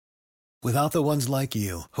Without the ones like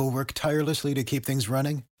you, who work tirelessly to keep things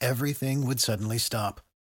running, everything would suddenly stop.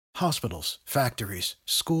 Hospitals, factories,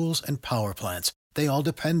 schools, and power plants, they all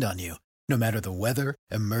depend on you. No matter the weather,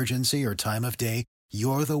 emergency, or time of day,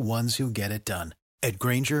 you're the ones who get it done. At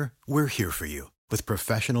Granger, we're here for you with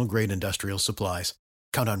professional-grade industrial supplies.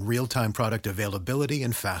 Count on real-time product availability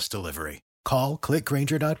and fast delivery. Call,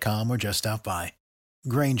 clickgranger.com, or just stop by.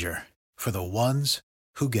 Granger, for the ones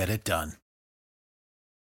who get it done.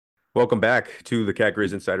 Welcome back to the Cat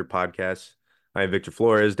Grizz Insider Podcast. I am Victor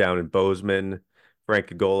Flores down in Bozeman. Frank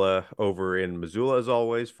Gogola over in Missoula as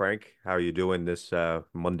always. Frank, how are you doing this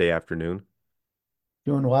Monday afternoon?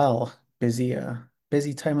 Doing well. Busy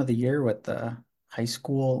time of the year with the high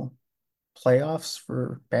school playoffs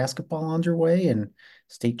for basketball underway, and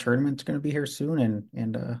state tournament's going to be here soon,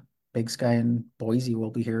 and Big Sky in Boise will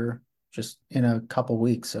be here just in a couple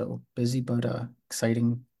weeks. So busy but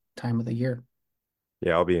exciting time of the year.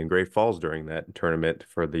 Yeah, I'll be in Great Falls during that tournament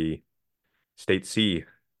for the State C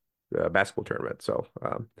basketball tournament. So,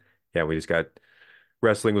 yeah, we just got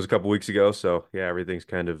wrestling was a couple weeks ago. So, yeah, everything's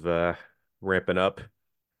kind of ramping up.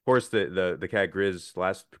 Of course, the Cat Grizz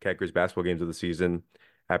last Cat Grizz basketball games of the season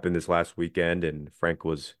happened this last weekend, and Frank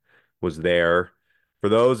was there for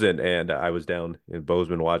those, and I was down in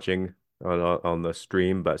Bozeman watching on the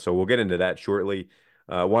stream. But so we'll get into that shortly.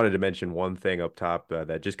 Wanted to mention one thing up top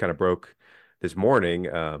that just kind of broke this morning.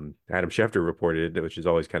 Adam Schefter reported, which is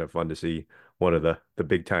always kind of fun to see one of the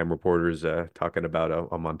big time reporters talking about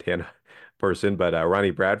a Montana person. But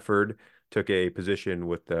Ronnie Bradford took a position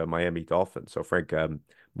with the Miami Dolphins. So Frank,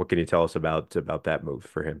 what can you tell us about that move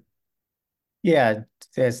for him? Yeah,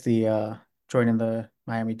 as the joining the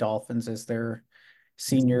Miami Dolphins as their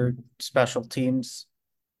senior special teams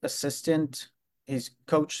assistant. He's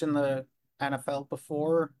coached in the NFL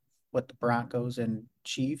before with the Broncos and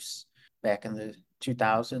Chiefs back in the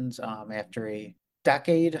 2000s, after a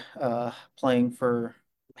decade playing for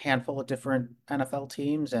a handful of different NFL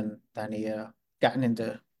teams. And then he gotten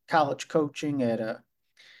into college coaching at a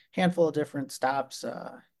handful of different stops,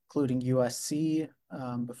 including USC,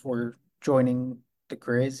 before joining the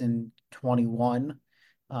Grizz in 21.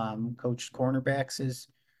 Coached cornerbacks his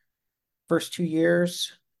first 2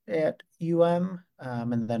 years at UM,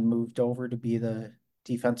 and then moved over to be the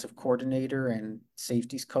defensive coordinator and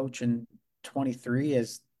safeties coach in 23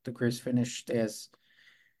 as the Grizz finished as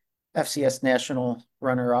FCS national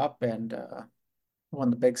runner-up and won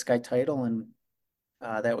the Big Sky title. And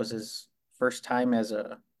that was his first time as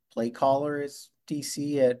a play caller as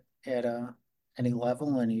DC at any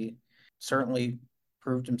level, and he certainly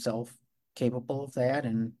proved himself capable of that,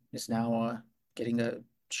 and is now getting a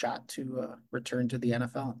shot to return to the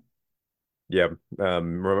NFL. Yeah,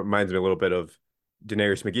 reminds me a little bit of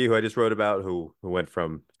DeNarius McGhee, who I just wrote about, who went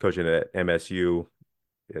from coaching at MSU,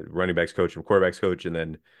 running backs coach and quarterbacks coach, and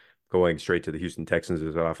then going straight to the Houston Texans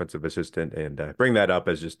as an offensive assistant. And bring that up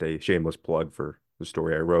as just a shameless plug for the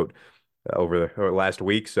story I wrote over the last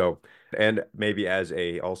week. So, and maybe as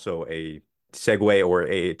a also a segue or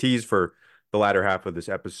a tease for the latter half of this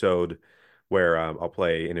episode, where I'll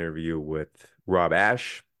play an interview with Rob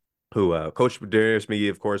Ash, who coached DeNarius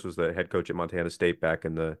McGhee, of course, was the head coach at Montana State back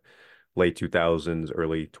in the late 2000s,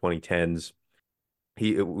 early 2010s.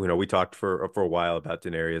 We talked for a while about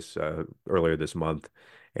DeNarius earlier this month,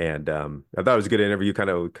 and I thought it was a good interview. Kind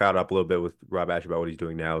of caught up a little bit with Rob Ash about what he's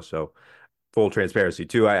doing now. So full transparency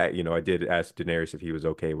too, I did ask DeNarius if he was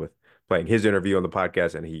okay with playing his interview on the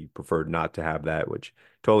podcast, and he preferred not to have that, which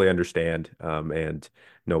totally understand, and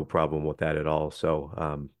no problem with that at all.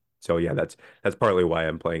 So yeah, that's partly why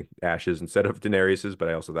I'm playing Ash's instead of DeNarius's, but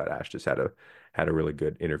I also thought Ash just had a really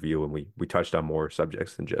good interview, and we touched on more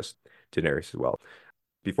subjects than just DeNarius as well.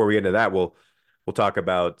 Before we get into that, we'll talk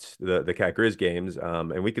about the Cat Grizz games,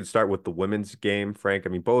 and we could start with the women's game, Frank. I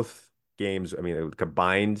mean, both games, I mean, it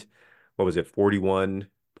combined, what was it, 41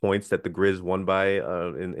 points that the Grizz won by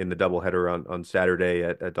in the doubleheader on Saturday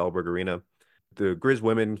at Dahlberg Arena. The Grizz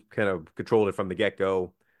women kind of controlled it from the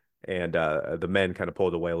get-go, and the men kind of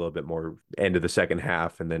pulled away a little bit more end of the second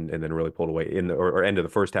half, and then really pulled away or end of the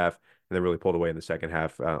first half, and then really pulled away in the second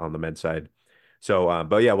half on the men's side. So,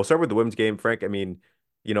 but yeah, we'll start with the women's game, Frank. I mean,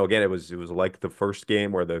 again, it was like the first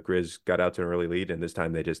game where the Grizz got out to an early lead, and this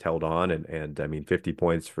time they just held on, and I mean, 50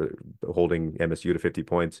 points for holding MSU to 50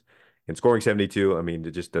 points and scoring 72. I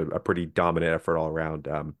mean, just a pretty dominant effort all around.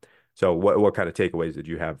 So what kind of takeaways did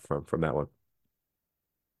you have from that one?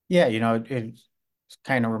 Yeah, it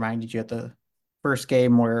kind of reminded you of the first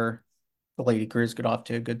game where the Lady Grizz got off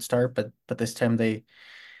to a good start, but this time they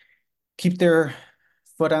keep their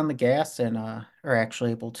foot on the gas and are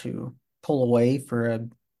actually able to pull away for a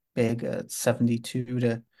big 72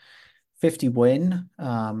 to 50 win.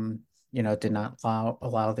 Did not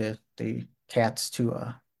allow the Cats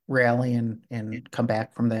to rally and come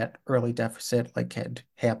back from that early deficit like had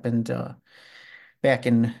happened back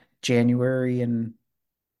in January in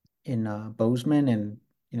Bozeman. And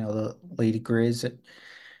the Lady Grizz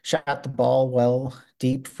shot the ball well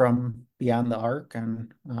deep from beyond the arc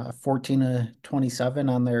on 14 of 27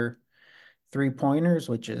 on their three-pointers,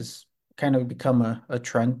 which has kind of become a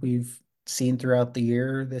trend we've seen throughout the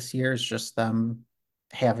year. This year is just them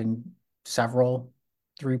having several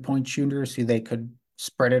three-point shooters who they could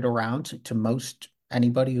spread it around to most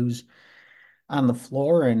anybody who's on the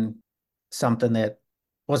floor, and something that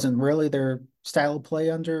wasn't really their style of play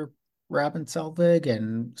under Robin Selvig,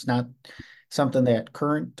 and it's not something that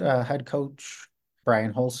current head coach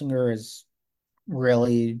Brian Holsinger has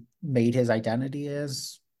really made his identity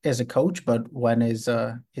as a coach. But when his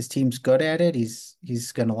team's good at it,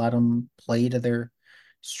 he's going to let them play to their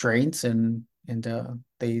strengths, and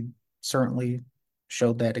they certainly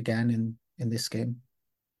showed that again in this game.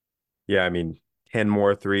 Yeah, I mean, 10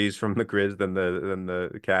 more threes from the Grizz than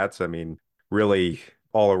the Cats. I mean, really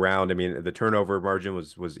all around. I mean, the turnover margin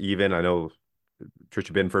was even. I know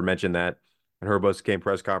Trisha Binford mentioned that at her post-game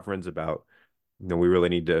press conference about, we really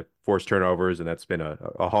need to force turnovers, and that's been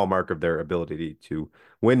a hallmark of their ability to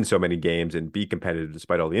win so many games and be competitive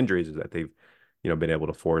despite all the injuries, is that they've, been able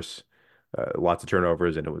to force lots of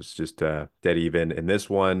turnovers, and it was just dead even in this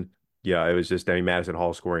one. Yeah, it was just, I mean, Madison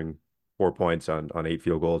Hall scoring 4 points on 8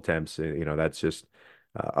 field goal attempts. That's just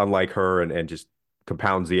unlike her, and just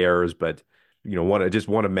compounds the errors, but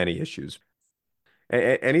one of many issues.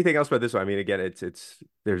 Anything else about this one? I mean, again, it's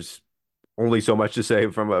there's only so much to say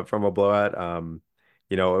from a blowout.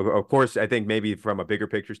 Of course, I think maybe from a bigger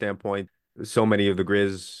picture standpoint, so many of the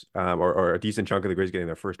Grizz, or a decent chunk of the Grizz getting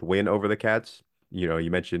their first win over the Cats.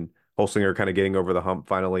 You mentioned Holsinger kind of getting over the hump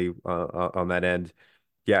finally on that end.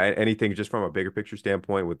 Yeah, anything just from a bigger picture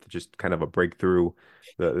standpoint with just kind of a breakthrough,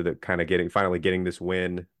 the kind of finally getting this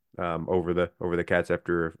win over the Cats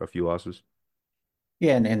after a few losses.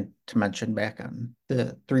 Yeah, and to mention back on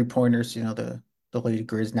the three-pointers, the Lady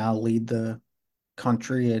Grizz now lead the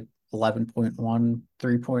country at 11.1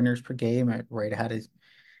 three-pointers per game, right ahead of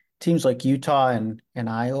teams like Utah and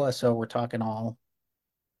Iowa. So we're talking all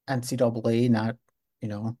NCAA, not,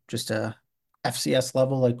 just a FCS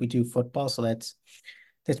level like we do football. So that's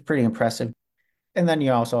pretty impressive. And then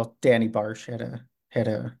you also Danny Barsh had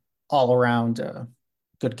a all around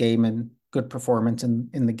good game and good performance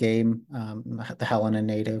in the game. The Helena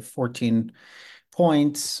native, 14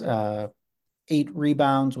 points, 8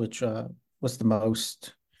 rebounds, which was the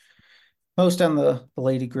most on the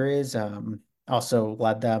Lady Grizz. Also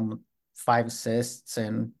led them 5 assists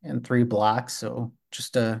and 3 blocks. So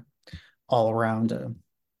just a all around a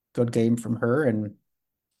good game from her, and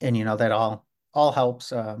that all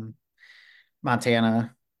helps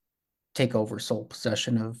Montana take over sole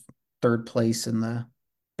possession of third place in the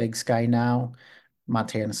Big Sky now.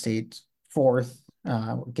 Montana State's fourth,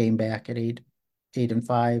 game back at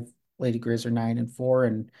 8-5. Lady Grizz are 9-4,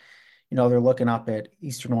 and they're looking up at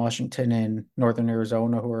Eastern Washington and Northern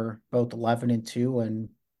Arizona, who are both 11-2,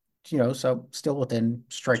 and so still within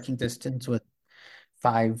striking distance with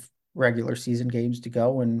 5 regular season games to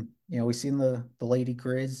go. And we've seen the Lady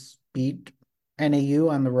Grizz beat NAU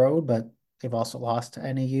on the road, but they've also lost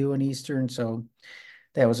to NAU and Eastern. So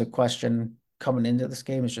that was a question coming into this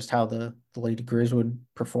game, is just how the Lady Grizz would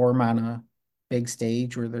perform on a big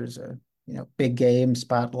stage where there's a big game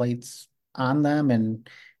spotlights on them, and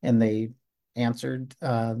they answered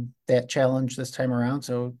that challenge this time around.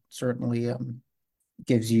 So certainly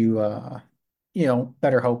gives you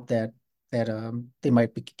better hope that they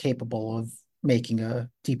might be capable of making a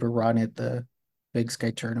deeper run at the Big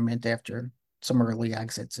Sky tournament after some early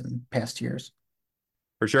exits in past years.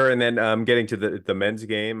 For sure. And then getting to the men's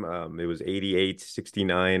game, it was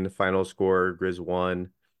 88-69 final score. Grizz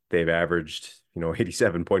won. They've averaged,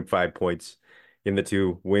 87.5 points in the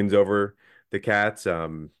 2 wins over the Cats.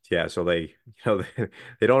 Yeah, so they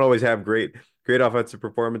don't always have great offensive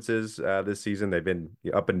performances this season. They've been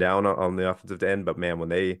up and down on the offensive end, but man, when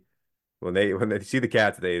they see the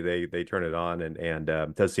Cats, they turn it on, and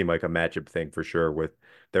it does seem like a matchup thing for sure, with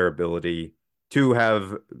their ability to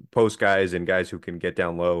have post guys and guys who can get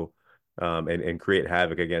down low, and create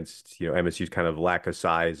havoc against MSU's kind of lack of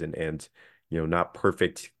size, and not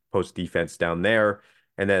perfect post defense down there.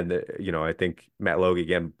 And then I think Matt Logue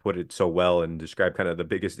again put it so well and described kind of the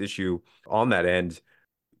biggest issue on that end.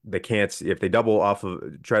 They can't, if they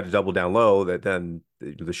try to double down low, that then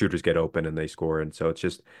the shooters get open and they score. And so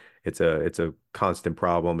it's a constant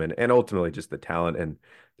problem, and ultimately just the talent and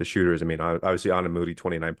the shooters. I mean, obviously Anna Moody,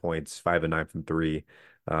 29 points, 5 of 9 from three.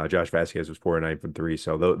 Josh Vasquez was 4 of 9 from three.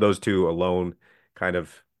 So those two alone kind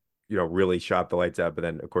of, really shot the lights out. But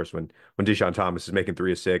then, of course, when Deshaun Thomas is making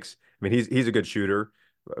 3 of 6, I mean, he's a good shooter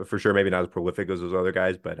for sure. Maybe not as prolific as those other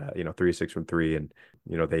guys, but 3 of 6 from three, and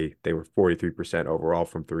they were 43% overall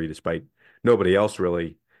from three, despite nobody else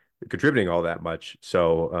really contributing all that much.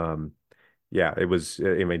 So yeah, it was.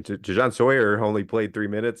 I mean, Jajon Sawyer only played 3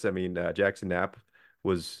 minutes. I mean, Jackson Knapp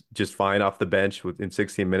was just fine off the bench in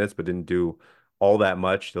 16 minutes, but didn't do all that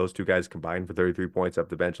much. Those two guys combined for 33 points off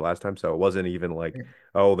the bench last time, so it wasn't even like,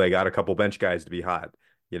 oh, they got a couple bench guys to be hot.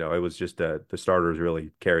 It was just the starters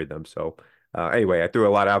really carried them. So anyway, I threw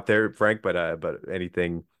a lot out there, Frank, but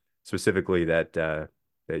anything specifically that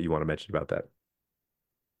you want to mention about that?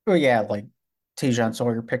 Oh yeah, like Tajon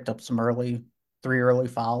Sawyer picked up some three early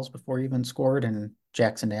fouls before he even scored, and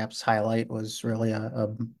Jackson Knapp's highlight was really a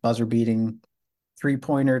buzzer beating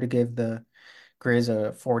 3-pointer to give the Grizz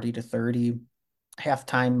a 40-30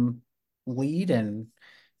 halftime lead, and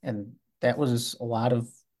that was a lot of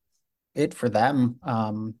it for them.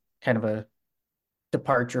 Kind of a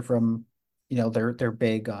departure from their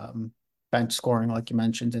big bench scoring, like you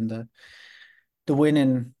mentioned, in the win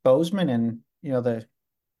in Bozeman. And the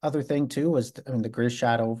other thing too was, I mean, the Grizz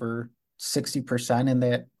shot over 60% in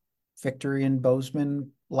that victory in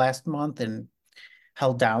Bozeman last month and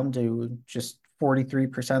held down to just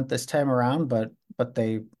 43% this time around, but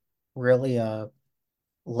they really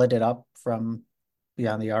lit it up from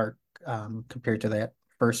beyond the arc, compared to that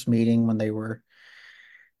first meeting when they were.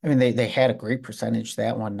 I mean, they had a great percentage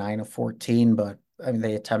that one, 9 of 14, but I mean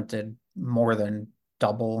they attempted more than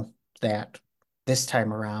double that this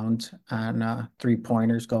time around on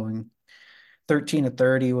 3-pointers, going 13 of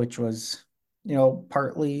 30, which was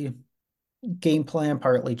partly game plan,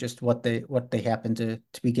 partly just what they happened to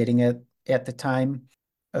be getting at the time,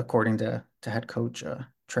 according to head coach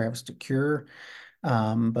Travis DeCure.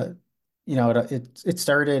 But it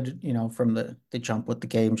started from the jump with the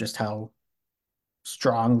game, just how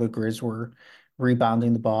strong the Grizz were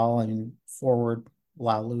rebounding the ball. I mean, forward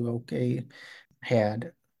Lalu Oke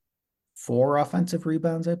had 4 offensive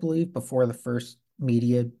rebounds, I believe, before the first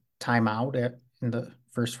media timeout in the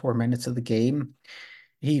first 4 minutes of the game.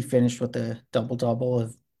 He finished with a double-double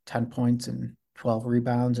of 10 points and 12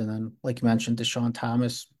 rebounds. And then, like you mentioned, Deshaun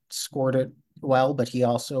Thomas scored it well, but he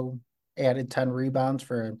also added 10 rebounds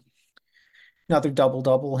for another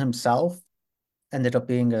double-double himself. Ended up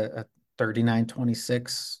being a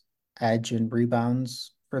 39-26 edge in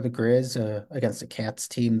rebounds for the Grizz, against a Cats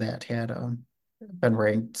team that had been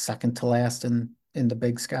ranked second to last in the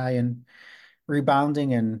Big Sky and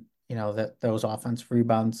rebounding. And that those offensive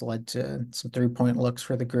rebounds led to some 3-point looks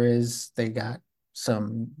for the Grizz. They got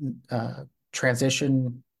some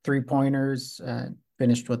transition 3-pointers,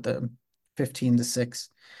 finished with a 15-6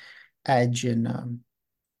 edge in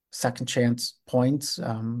second chance points.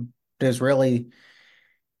 It was really,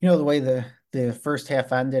 the way the first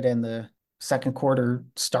half ended and the second quarter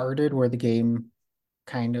started, where the game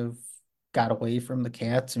kind of got away from the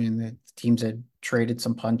Cats. I mean, the teams had traded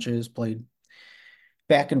some punches, played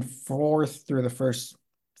back and forth through the first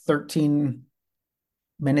 13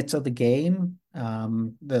 minutes of the game.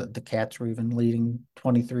 The Cats were even leading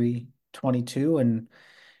 23-22, and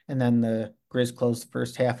then the Grizz closed the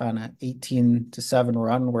first half on an 18-7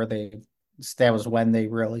 run, where that was when they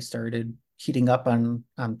really started heating up on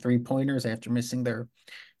 3-pointers after missing their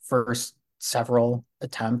first several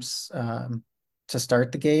attempts to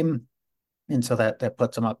start the game. And so that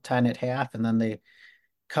puts them up 10 at half, and then they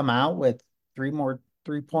come out with 3 more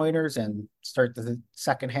 3-pointers and start the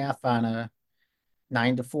second half on a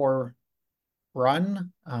 9-4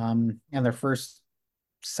 run. And their first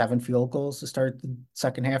 7 field goals to start the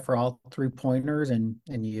second half for all 3-pointers, and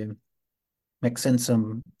you mix in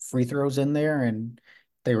some free throws in there, and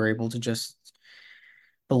they were able to just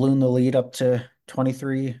balloon the lead up to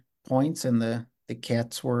 23 points, and the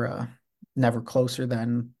Cats were never closer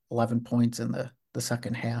than 11 points in the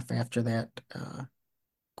second half after that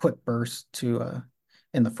quick burst to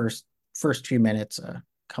in the first few minutes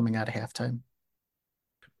coming out of halftime.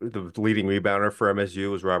 The leading rebounder for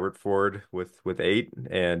MSU was Robert Ford with 8,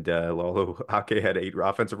 and Lolo Ake had 8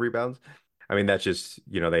 offensive rebounds. I mean, that's just,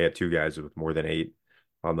 they had 2 guys with more than 8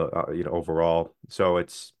 on the overall. So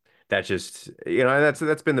that's just,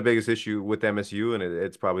 that's been the biggest issue with MSU, and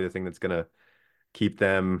it's probably the thing that's gonna keep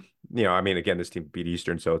them. I mean, again, this team beat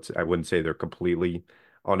Eastern, so I wouldn't say they're completely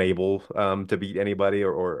unable to beat anybody,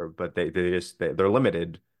 but they're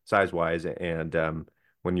limited size wise, and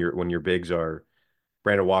when your bigs are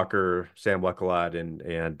Brandon Walker, Sam Lekalot, and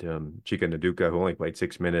Chika Naduka, who only played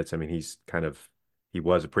 6 minutes. I mean, he's kind of he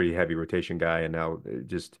was a pretty heavy rotation guy, and now it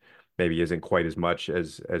just maybe isn't quite as much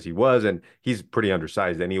as he was, and he's pretty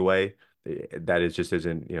undersized anyway. That is just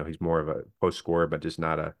isn't, he's more of a post scorer, but just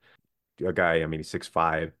not a guy. I mean, he's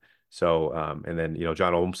 6'5". So, and then,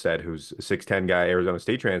 John Olmstead, who's a 6'10" guy, Arizona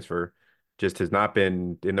State transfer, just has not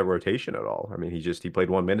been in the rotation at all. I mean, he played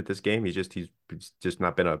 1 minute this game. He's just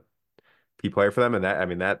not been a key player for them. And that, I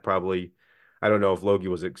mean, that probably, I don't know if Logie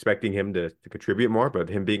was expecting him to contribute more, but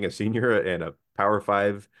him being a senior and a Power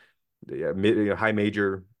Five, high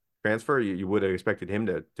major transfer, you would have expected him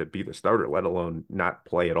to be the starter, let alone not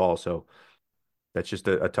play at all. So that's just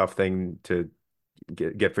a tough thing to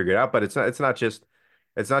get figured out. But it's not just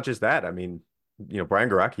that. I mean, Brian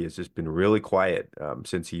Garaki has just been really quiet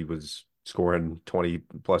since he was scoring 20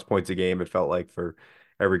 plus points a game. It felt like for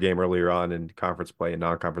every game earlier on in conference play and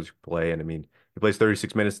non-conference play. And I mean, he plays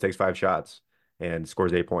 36 minutes, takes 5 shots, and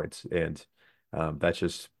scores 8 points. And that's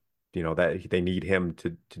just, that they need him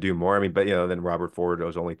to do more. I mean, but then Robert Ford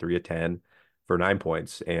was only 3 of 10 for 9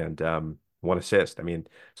 points and 1 assist. I mean,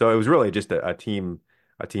 so it was really just a team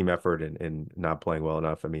effort and not playing well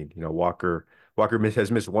enough. I mean,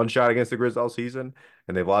 has missed 1 shot against the Grizz all season,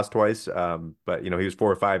 and they've lost twice. But he was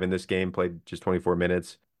 4 or 5 in this game, played just 24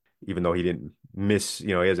 minutes, even though he didn't miss.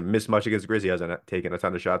 He hasn't missed much against the Grizz. He hasn't taken a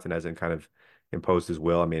ton of shots and hasn't kind of imposed his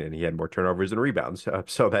will. I mean, and he had more turnovers than rebounds.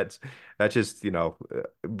 So that's just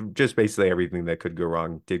just basically everything that could go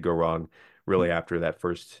wrong did go wrong. Really, after that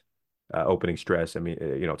first opening stress. I mean,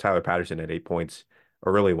 Tyler Patterson had 8 points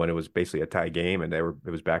early when it was basically a tie game, and it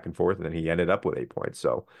was back and forth, and then he ended up with 8 points.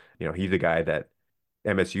 So, he's the guy that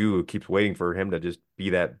MSU keeps waiting for him to just be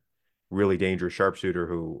that really dangerous sharpshooter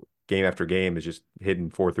who game after game is just hitting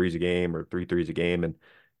 4 threes a game or 3 threes a game and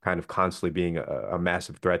kind of constantly being a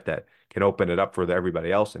massive threat that can open it up for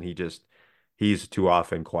everybody else. And he's too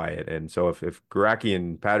often quiet. And so if Garaki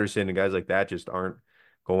and Patterson and guys like that just aren't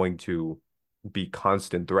going to be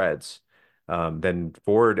constant threats, then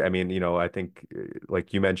Ford, I mean, I think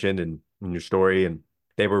like you mentioned in your story, and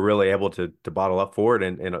they were really able to bottle up Ford,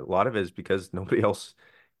 and a lot of it is because nobody else,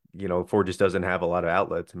 Ford just doesn't have a lot of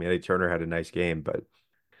outlets. I mean, Eddie Turner had a nice game, but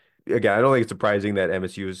again, I don't think it's surprising that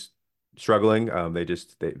MSU is struggling.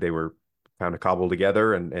 They were kind of cobbled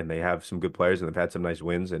together, and they have some good players, and they've had some nice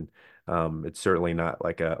wins, and it's certainly not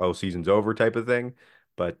like season's over type of thing.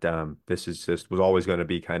 But this was always going to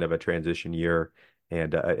be kind of a transition year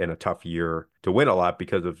and a tough year to win a lot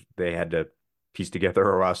because they had to piece together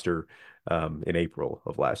a roster in April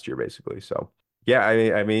of last year, basically. So yeah,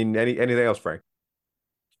 I mean, anything else, Frank?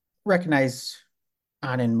 Recognize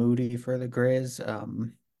Anan Moody for the Grizz,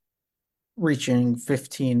 reaching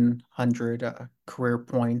 1,500 career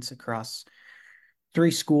points across 3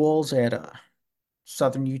 schools at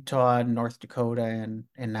Southern Utah, North Dakota, and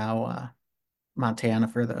now Montana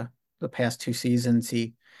for the past 2 seasons.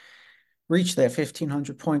 He reached that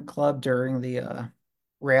 1,500 point club during the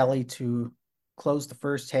rally to close the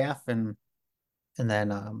first half, and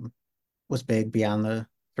then was big beyond the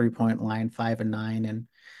 3-point line, 5 and 9, and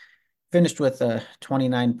finished with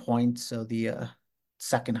 29 points, so the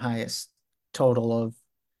second highest total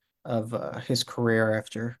of his career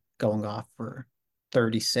after going off for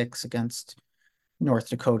 36 against North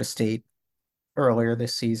Dakota State earlier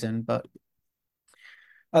this season. But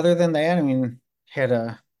other than that, I mean,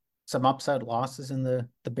 had some upside losses in the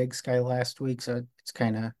Big Sky last week, so it's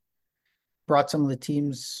kind of brought some of the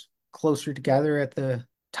teams closer together at the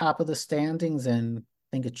top of the standings, and I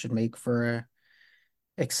think it should make for a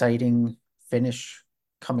exciting finish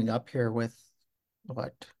coming up here with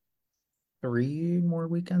what, 3 more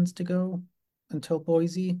weekends to go until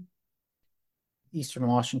Boise. Eastern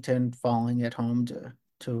Washington falling at home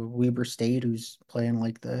to Weber State, who's playing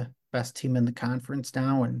like the best team in the conference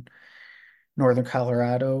now, and Northern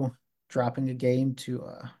Colorado dropping a game to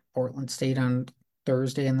Portland State on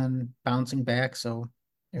Thursday and then bouncing back. So,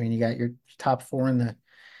 I mean, you got your top 4 in the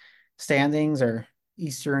standings are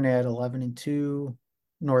Eastern at 11-2,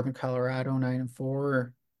 Northern Colorado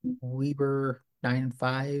 9-4, Weber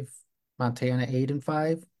 9-5, Montana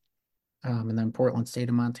 8-5, and then Portland State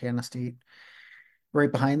and Montana State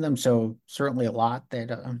right behind them. So certainly a lot that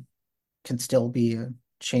can still be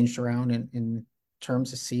changed around in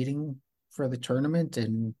terms of seeding for the tournament,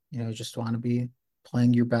 and just want to be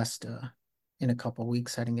playing your best in a couple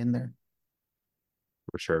weeks heading in there.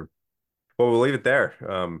 For sure. Well, we'll leave it there.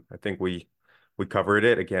 I think we covered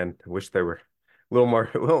it. Again, I wish they were a little more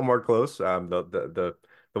a little more close. The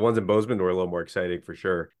ones in Bozeman were a little more exciting for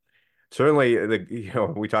sure. Certainly,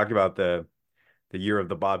 we talked about the year of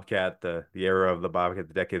the Bobcat, the era of the Bobcat,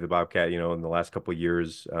 the decade of the Bobcat. In the last couple of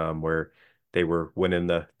years, where they were winning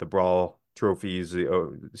the brawl trophies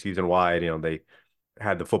season wide. They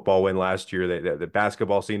had the football win last year. The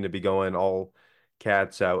basketball seemed to be going all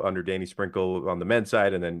Cats out under Danny Sprinkle on the men's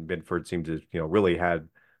side, and then Binford seemed to, really had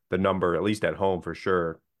the number, at least at home for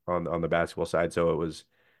sure, on the basketball side. So it was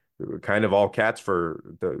kind of all Cats for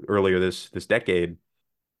the earlier this decade.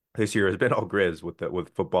 This year has been all Grizz with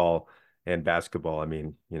football and basketball. I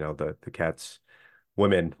mean, the Cats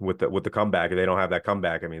women with the comeback. If they don't have that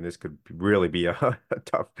comeback, I mean, this could really be a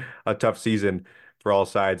tough season for all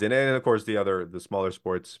sides. And of course, the smaller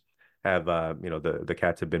sports have the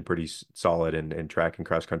Cats have been pretty solid, and track and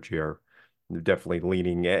cross country are definitely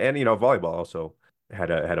leaning, and volleyball also had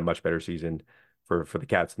a much better season for the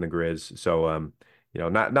Cats and the Grizz. So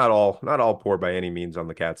not all poor by any means on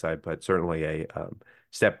the Cat side, but certainly a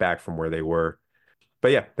step back from where they were.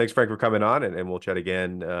 But yeah, thanks Frank for coming on, and we'll chat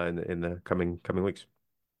again in the coming weeks.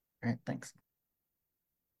 All right, thanks.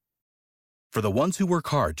 For the ones who work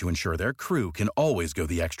hard to ensure their crew can always go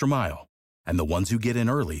the extra mile, and the ones who get in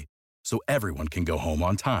early so everyone can go home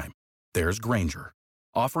on time, there's Grainger,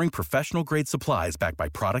 offering professional-grade supplies backed by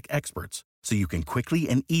product experts so you can quickly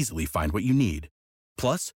and easily find what you need.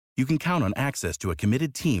 Plus, you can count on access to a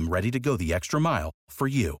committed team ready to go the extra mile for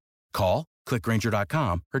you. Call, click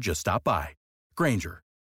Grainger.com, or just stop by. Grainger,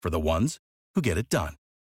 for the ones who get it done.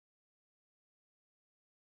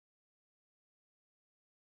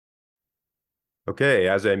 Okay,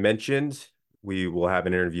 as I mentioned, we will have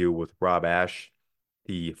an interview with Rob Ashe,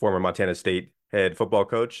 the former Montana State head football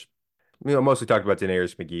coach. Mostly talked about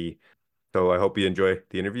DeNarius McGhee. So I hope you enjoy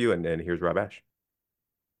the interview, and here's Rob Ashe.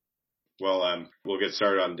 Well, we'll get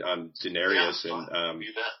started on DeNarius, and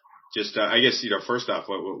just I guess first off,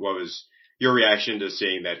 what was your reaction to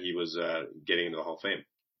seeing that he was getting into the Hall of Fame?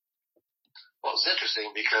 Well, it's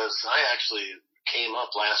interesting because I actually came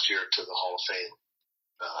up last year to the Hall of Fame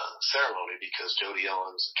ceremony because Jody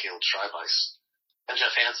Owens, Caleb Schreibeis, and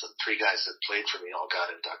Jeff Hansen, three guys that played for me, all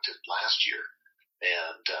got inducted last year.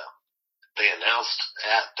 And they announced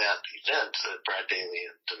at that event that Brad Daly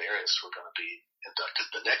and DeNarius were going to be inducted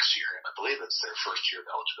the next year. And I believe it's their first year of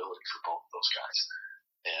eligibility for both of those guys.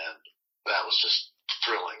 And that was just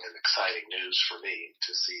thrilling and exciting news for me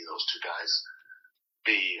to see those two guys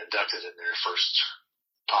be inducted in their first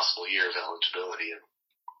possible year of eligibility. And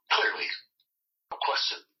clearly, no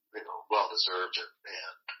question, well-deserved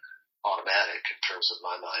and automatic in terms of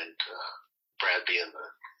my mind. Brad being the,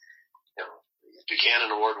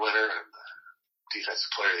 Buchanan Award winner and the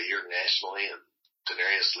Defensive Player of the Year nationally, and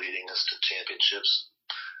DeNarius leading us to championships,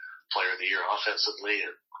 Player of the Year offensively.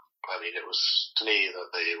 And I mean, it was, to me, that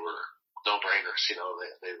they were no-brainers.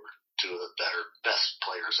 They were two of the best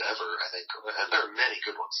players ever, I think. And there are many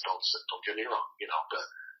good ones, don't get me wrong, but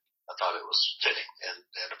I thought it was fitting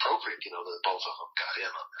and appropriate, that both of them got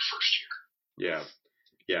in on their first year. Yeah.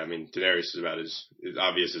 Yeah, I mean, DeNarius is about as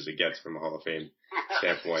obvious as it gets from a Hall of Fame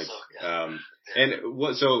standpoint. So,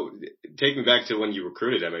 yeah. So take me back to when you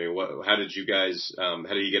recruited him. I mean, how did you guys, how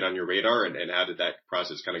did you get on your radar, and how did that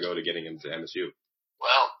process kind of go to getting him to MSU?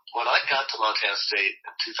 Well, when I got to Montana State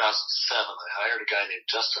in 2007, I hired a guy named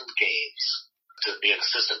Justin Gaines to be an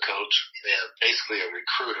assistant coach and basically a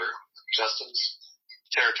recruiter. Justin's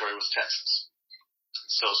territory was Texas.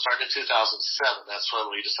 So starting in 2007, that's when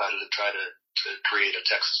we decided to try to create a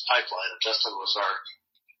Texas pipeline. And Justin was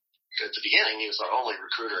at the beginning, he was our only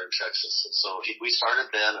recruiter in Texas. And so we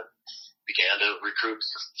started then and began to recruit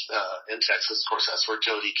in Texas. Of course, that's where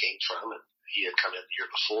Jody came from, and he had come in the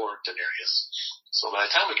year before DeNarius. So by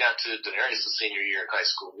the time we got to DeNarius' senior year in high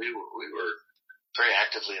school, we were very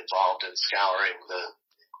actively involved in scouring the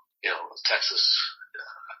Texas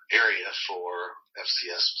area for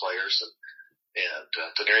FCS players, and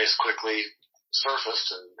DeNarius quickly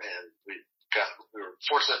surfaced, and we were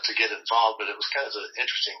fortunate to get involved, but it was kind of an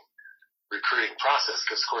interesting recruiting process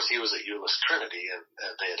because, of course, he was at Euless Trinity, and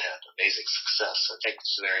they had amazing success. I think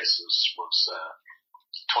DeNarius was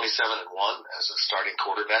 27-1 as a starting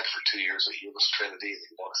quarterback for 2 years at Euless Trinity.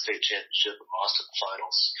 They won a state championship and lost in the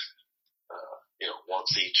finals,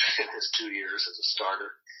 once each in his 2 years as a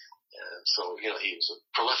starter. And so, he was a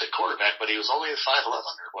prolific quarterback, but he was only 5'11"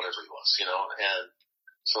 or whatever he was, and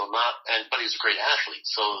so but he was a great athlete.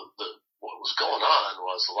 So what was going on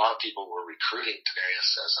was a lot of people were recruiting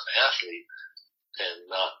DeNarius as an athlete, and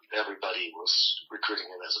not everybody was recruiting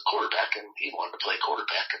him as a quarterback, and he wanted to play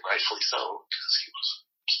quarterback, and rightfully so, because he was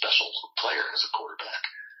a special player as a quarterback.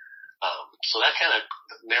 So that kind of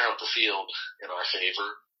narrowed the field in our favor.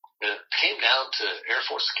 And it came down to Air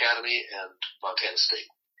Force Academy and Montana State.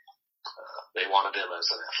 They wanted him as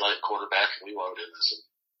an athletic quarterback, and we wanted him as a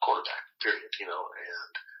quarterback, period,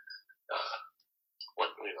 and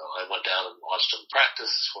I went down and watched him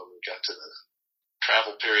practice when we got to the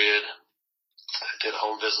travel period. I did a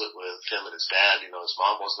home visit with him and his dad. His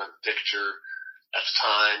mom wasn't in the picture at the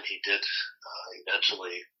time. He did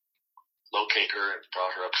eventually locate her and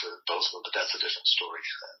brought her up to Bozeman, but that's a different story.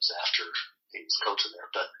 That was after he was coaching there.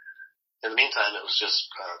 But in the meantime, it was just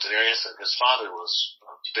DeNarius, and his father was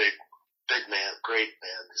a big man, great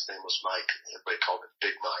man. His name was Mike. Everybody called him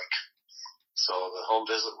Big Mike. So the home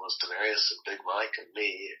visit was DeNarius and Big Mike and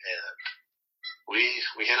me, and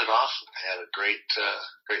we hit it off and had a great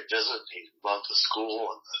visit. He loved the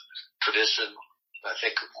school and the tradition. I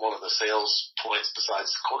think one of the sales points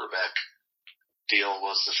besides the quarterback deal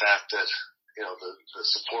was the fact that, the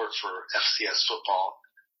support for FCS football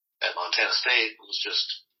at Montana State was just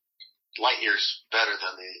light years better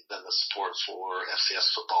than the support for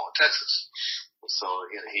FCS football in Texas. So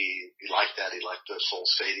he liked that. He liked the full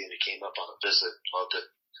stadium. He came up on a visit, loved it.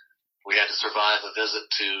 We had to survive a visit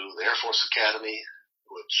to the Air Force Academy,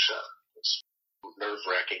 which was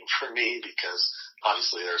nerve-wracking for me because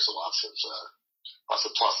obviously there's lots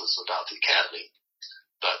of pluses about the academy.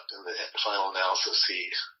 But in the final analysis, he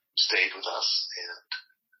stayed with us. And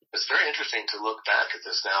it's very interesting to look back at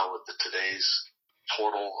this now with today's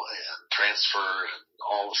portal and transfer and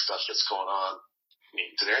all the stuff that's going on. I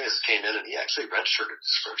mean, DeNarius came in and he actually redshirted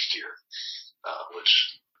his first year, which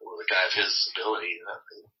with a guy of his ability,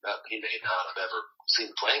 he may not have ever seen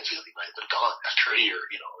the playing field. He might have been gone after a year,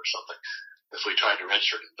 or something, if we tried to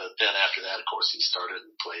redshirt him. But then after that, of course, he started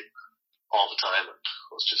and played all the time, and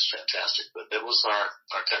it was just fantastic. But it was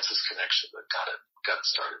our Texas connection that got it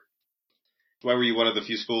started. Why were you one of the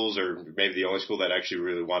few schools, or maybe the only school, that actually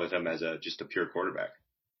really wanted him as just a pure quarterback?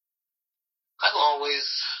 I've always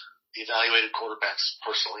evaluated quarterbacks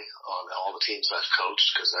personally on all the teams I've coached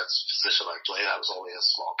because that's the position I played. I was only a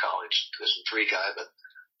small college Division III guy, but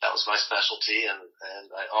that was my specialty, and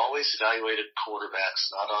I always evaluated quarterbacks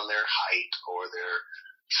not on their height or their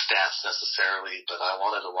stats necessarily, but I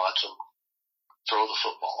wanted to watch them throw the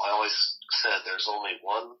football. I always said there's only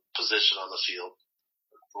one position on the field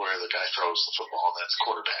where the guy throws the football, and that's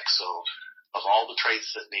quarterback. So of all the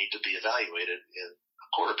traits that need to be evaluated in a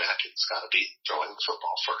quarterback, it's got to be throwing the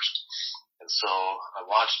football first. And so I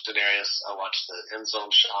watched DeNarius. I watched the end zone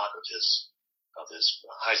shot of his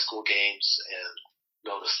high school games and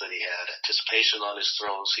noticed that he had anticipation on his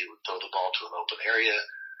throws. He would throw the ball to an open area.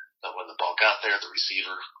 And when the ball got there, the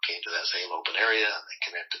receiver came to that same open area and they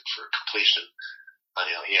connected for completion.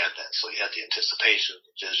 He had that. So he had the anticipation,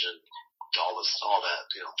 the vision, all that,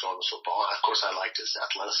 throwing the football. And of course, I liked his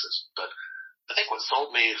athleticism. But I think what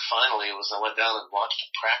sold me finally was I went down and watched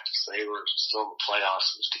him practice. They were still in the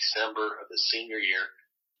playoffs. It was December of his senior year.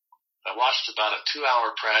 I watched about a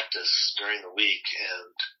 2-hour practice during the week,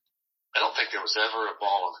 and I don't think there was ever a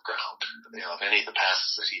ball on the ground, of any of the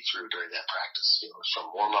passes that he threw during that practice.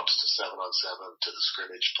 From warm-ups to 7-on-7 to the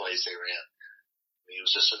scrimmage plays they ran. He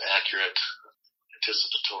was just an accurate,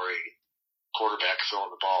 anticipatory quarterback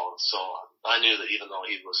throwing the ball. And so I knew that even though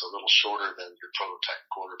he was a little shorter than your prototype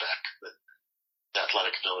quarterback, that the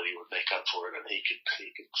athletic ability would make up for it, and he could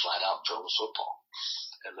flat out throw the football.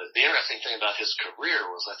 And the interesting thing about his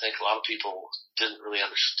career was I think a lot of people didn't really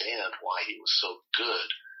understand why he was so good.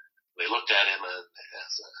 They looked at him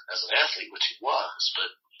as an athlete, which he was,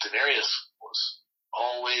 but DeNarius was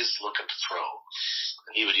always looking to throw.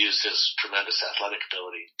 And he would use his tremendous athletic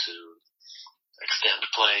ability to extend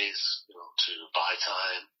plays, to buy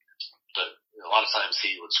time. But a lot of times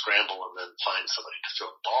he would scramble and then find somebody to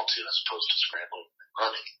throw the ball to as opposed to scrambling and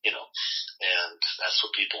running, And that's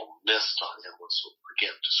what people missed on him was,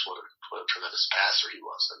 again, just what a tremendous passer he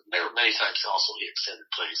was. And there were many times also he extended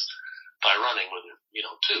plays by running with him,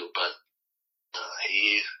 too. But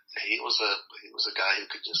he was a guy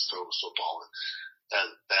who could just throw the football, and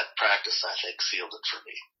that practice I think sealed it for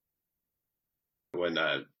me. When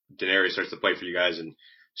DeNarius starts to play for you guys and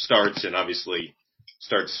starts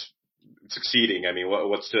succeeding, I mean,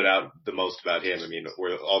 what stood out the most about him? I mean,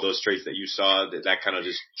 were all those traits that you saw that kind of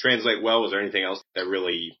just translate well? Was there anything else that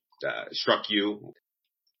really struck you?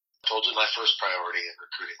 I told you my first priority in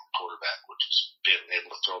recruiting a quarterback, which was being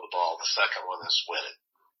able to throw the ball. The second one is winning.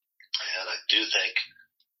 And I do think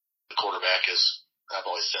the quarterback is, I've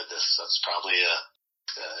always said this, that's probably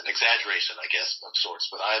an exaggeration, I guess, of sorts,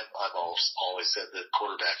 but I've always said that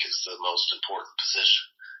quarterback is the most important position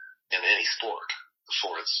in any sport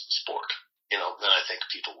for its sport. Then I think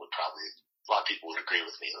a lot of people would agree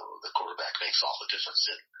with me, the quarterback makes all the difference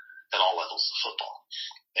at all levels of football.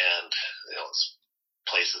 And, it's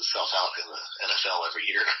plays itself out in the NFL every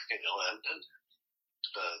year, and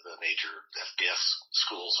the major FBS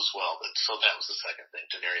schools as well. But so that was the second thing.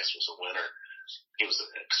 DeNarius was a winner. He was an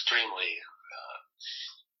extremely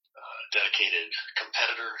dedicated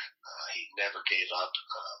competitor. He never gave up.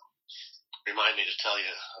 Remind me to tell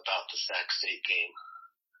you about the Sac State game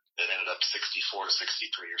that ended up 64-63 or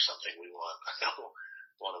something. We won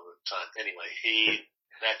one of the time. Anyway,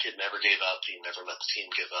 that kid never gave up. He never let the team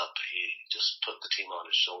give up. He just put the team on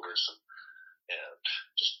his shoulders and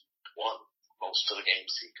just won most of the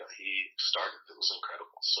games he started. It was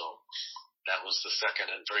incredible. So that was the second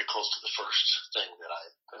and very close to the first thing that I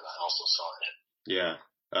also saw in it. Yeah.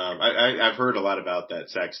 I've heard a lot about that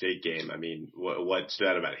Sac State game. I mean, what stood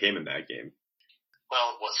out about him in that game?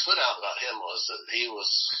 Well, what stood out about him was that he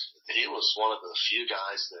was one of the few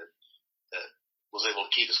guys that was able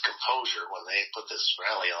to keep his composure when they put this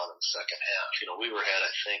rally on in the second half. You know, we were ahead,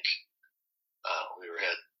 I think, by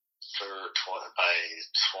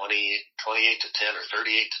 28 to 10 or 38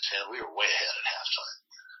 to 10. We were way ahead at halftime,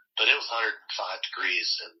 but it was 105 degrees,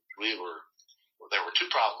 and there were two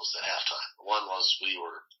problems at halftime. One was we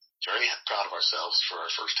were very proud of ourselves for our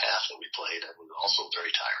first half that we played, and we were also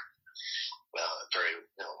very tired, very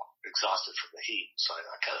exhausted from the heat. So I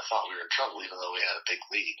kind of thought we were in trouble, even though we had a big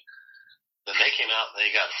lead. Then they came out and they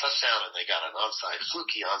got a touchdown and they got an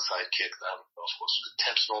fluky onside kick. I don't know if it was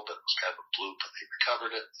intentional, but it was kind of a bloop, but they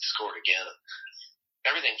recovered it, they scored again, and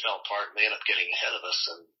everything fell apart, and they ended up getting ahead of us,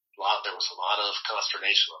 and there was a lot of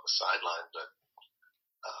consternation on the sideline. But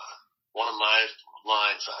one of my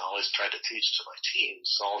lines I always tried to teach to my teams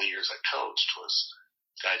all the years I coached was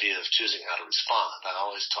the idea of choosing how to respond. I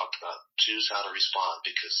always talked about choose how to respond,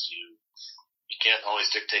 because you can't always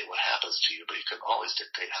dictate what happens to you, but you can always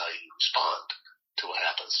dictate how you respond to what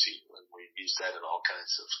happens to you. And we use that in all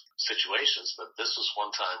kinds of situations. But this was one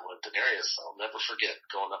time when DeNarius, I'll never forget,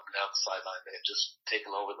 going up and down the sideline. They had just taken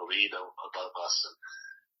over the lead above us,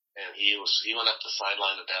 and he went up the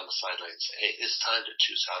sideline and down the sideline and said, "Hey, it's time to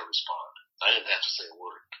choose how to respond." I didn't have to say a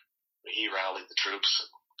word. But he rallied the troops and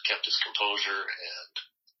kept his composure and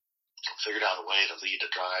figured out a way to lead a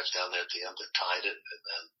drive down there at the end that tied it. And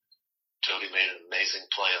then Jody made an amazing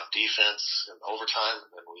play on defense in overtime,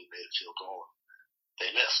 and then we made a field goal.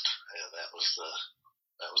 They missed, and that was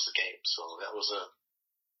the game. So that was a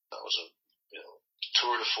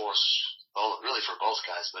tour de force, really for both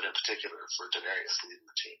guys, but in particular for DeNarius leading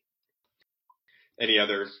the team. Any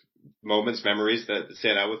other moments, memories that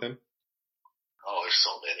stand out with him? Oh, there's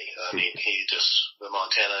so many. I mean, the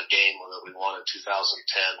Montana game that we won in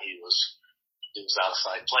 2010, he was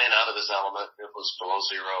outside playing out of his element. It was below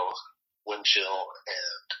zero, wind chill,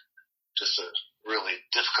 and just a really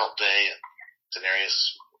difficult day. And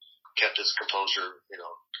DeNarius kept his composure,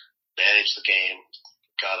 managed the game,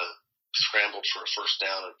 scrambled for a first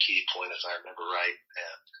down and key point, if I remember right.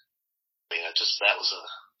 And I mean, that was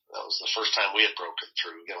the first time we had broken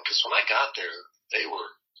through, because when I got there, they were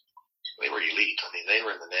elite. I mean, they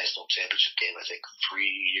were in the national championship game, I think, 3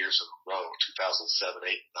 years in a row, 2007, 8,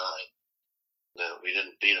 9. No, we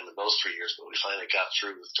didn't beat them in those 3 years, but we finally got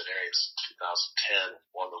through with DeNarius in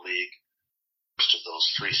 2010, won the league, first of those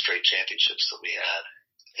 3 straight championships that we had.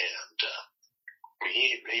 And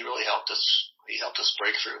he really helped us. He helped us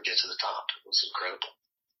break through and get to the top. It was incredible.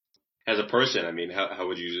 As a person, I mean, how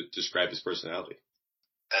would you describe his personality?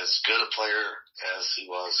 As good a player as he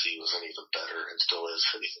was an even better, and still is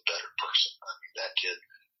an even better person. I mean, that kid,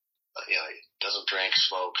 he doesn't drink,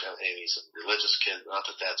 smoke. I mean, he's a religious kid. Not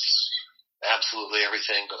that that's absolutely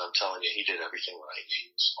everything, but I'm telling you, he did everything right. He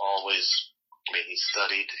was always, he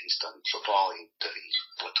studied football, he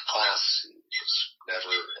went to class, he was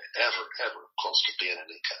never, ever, ever close to being in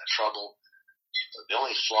any kind of trouble. The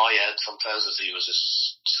only flaw he had sometimes is he was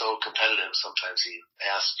just so competitive. Sometimes he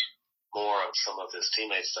asked more of some of his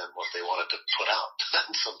teammates than what they wanted to put out.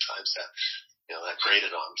 And sometimes that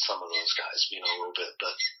grated on some of those guys, a little bit.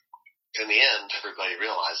 But in the end, everybody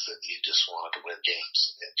realized that he just wanted to win games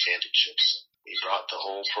and championships. He brought the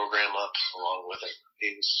whole program up along with him.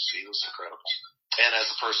 He was incredible. And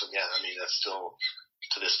as a person, that's still,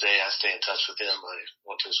 to this day, I stay in touch with him. I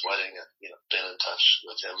went to his wedding and, been in touch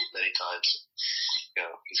with him many times.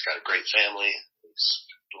 He's got a great family. He's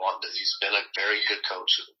been a very good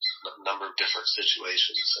coach in a number of different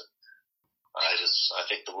situations. And I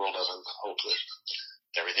think the world of him. Hope that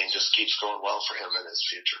everything just keeps going well for him in his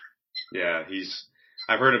future. Yeah,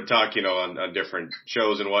 I've heard him talk, on different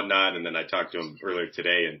shows and whatnot. And then I talked to him earlier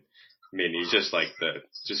today, and I mean, he's just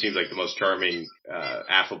seems like the most charming,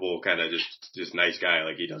 affable, kind of just nice guy.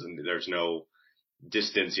 Like there's no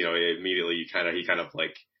distance, immediately he kind of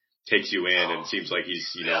like takes you in and seems like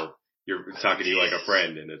he's, you're talking to you like a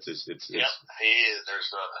friend, and it's. Yeah,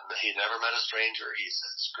 he never met a stranger. He's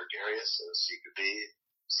as gregarious as he could be.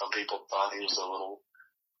 Some people thought he was a little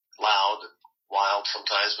loud and wild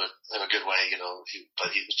sometimes, but in a good way, you know.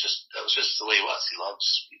 That was just the way he was.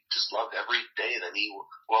 He just loved every day that he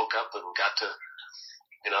woke up and got to,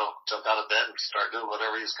 you know, jump out of bed and start doing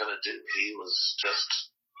whatever he was going to do. He was just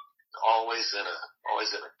always in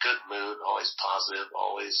a good mood, always positive,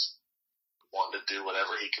 always wanting to do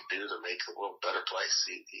whatever he could do to make the world a better place.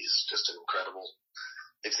 He's just an incredible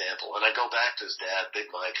example. And I go back to his dad, Big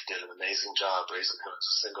Mike, did an amazing job raising him as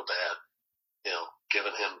a single dad, you know,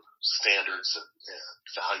 giving him standards and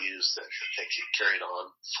values that he carried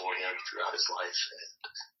on for him throughout his life.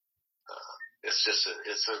 And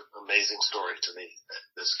it's an amazing story to me that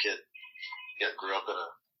this kid, you know, grew up in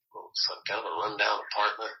some kind of a rundown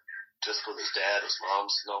apartment just with his dad. His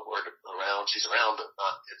mom's nowhere around. She's around, but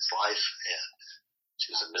not its life. And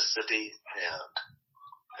she was in Mississippi, and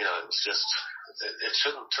you know, it was just, it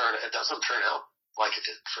doesn't turn out like it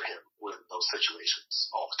did for him with those situations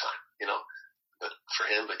all the time, you know. But for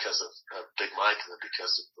him, because of Big Mike and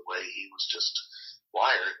because of the way he was just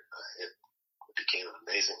wired, it became an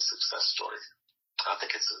amazing success story. I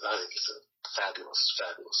think it's a fabulous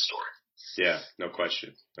story. Yeah, no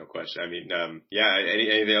question. I mean,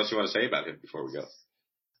 anything else you want to say about him before we go?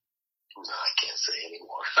 No, I can't say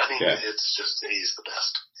anymore. I mean, It's just, he's the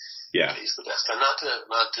best. Yeah. He's the best. And not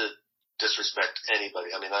to disrespect anybody.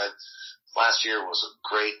 I mean, last year was a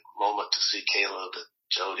great moment to see Caleb and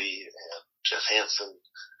Jody and Jeff Hansen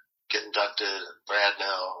get inducted, and Brad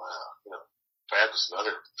now, you know, Brad was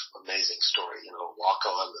another amazing story, you know,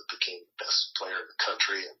 walk-on that became the best player in the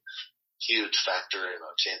country and huge factor in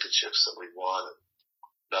our championships that we won. And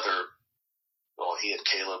he and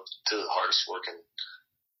Caleb, two of the hardest working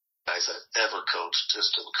guys I've ever coached,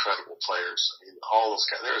 just incredible players. I mean, all those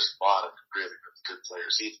guys, there's a lot of really, really good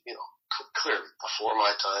players, you know, clearly before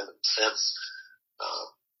my time and since,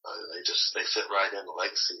 they fit right in the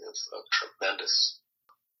legacy of tremendous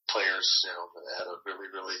players, you know, that had a really,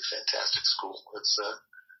 really fantastic school. It's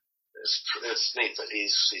neat that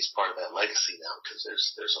he's part of that legacy now, because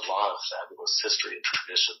there's a lot of fabulous history and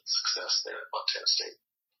tradition and success there at Montana State.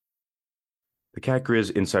 The Cat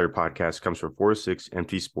Grizz Insider Podcast comes from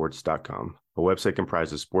 406mtsports.com, a website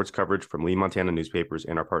comprised of sports coverage from Lee, Montana newspapers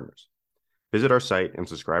and our partners. Visit our site and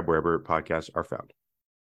subscribe wherever podcasts are found.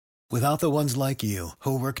 Without the ones like you,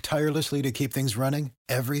 who work tirelessly to keep things running,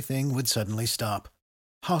 everything would suddenly stop.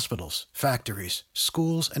 Hospitals, factories,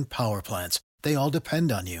 schools, and power plants, they all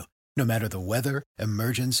depend on you. No matter the weather,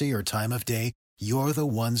 emergency, or time of day, you're the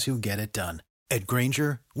ones who get it done. At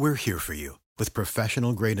Grainger, we're here for you with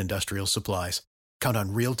professional-grade industrial supplies. Count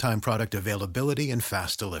on real-time product availability and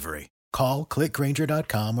fast delivery. Call, click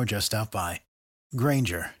Grainger.com, or just stop by.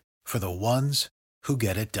 Grainger, for the ones who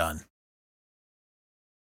get it done.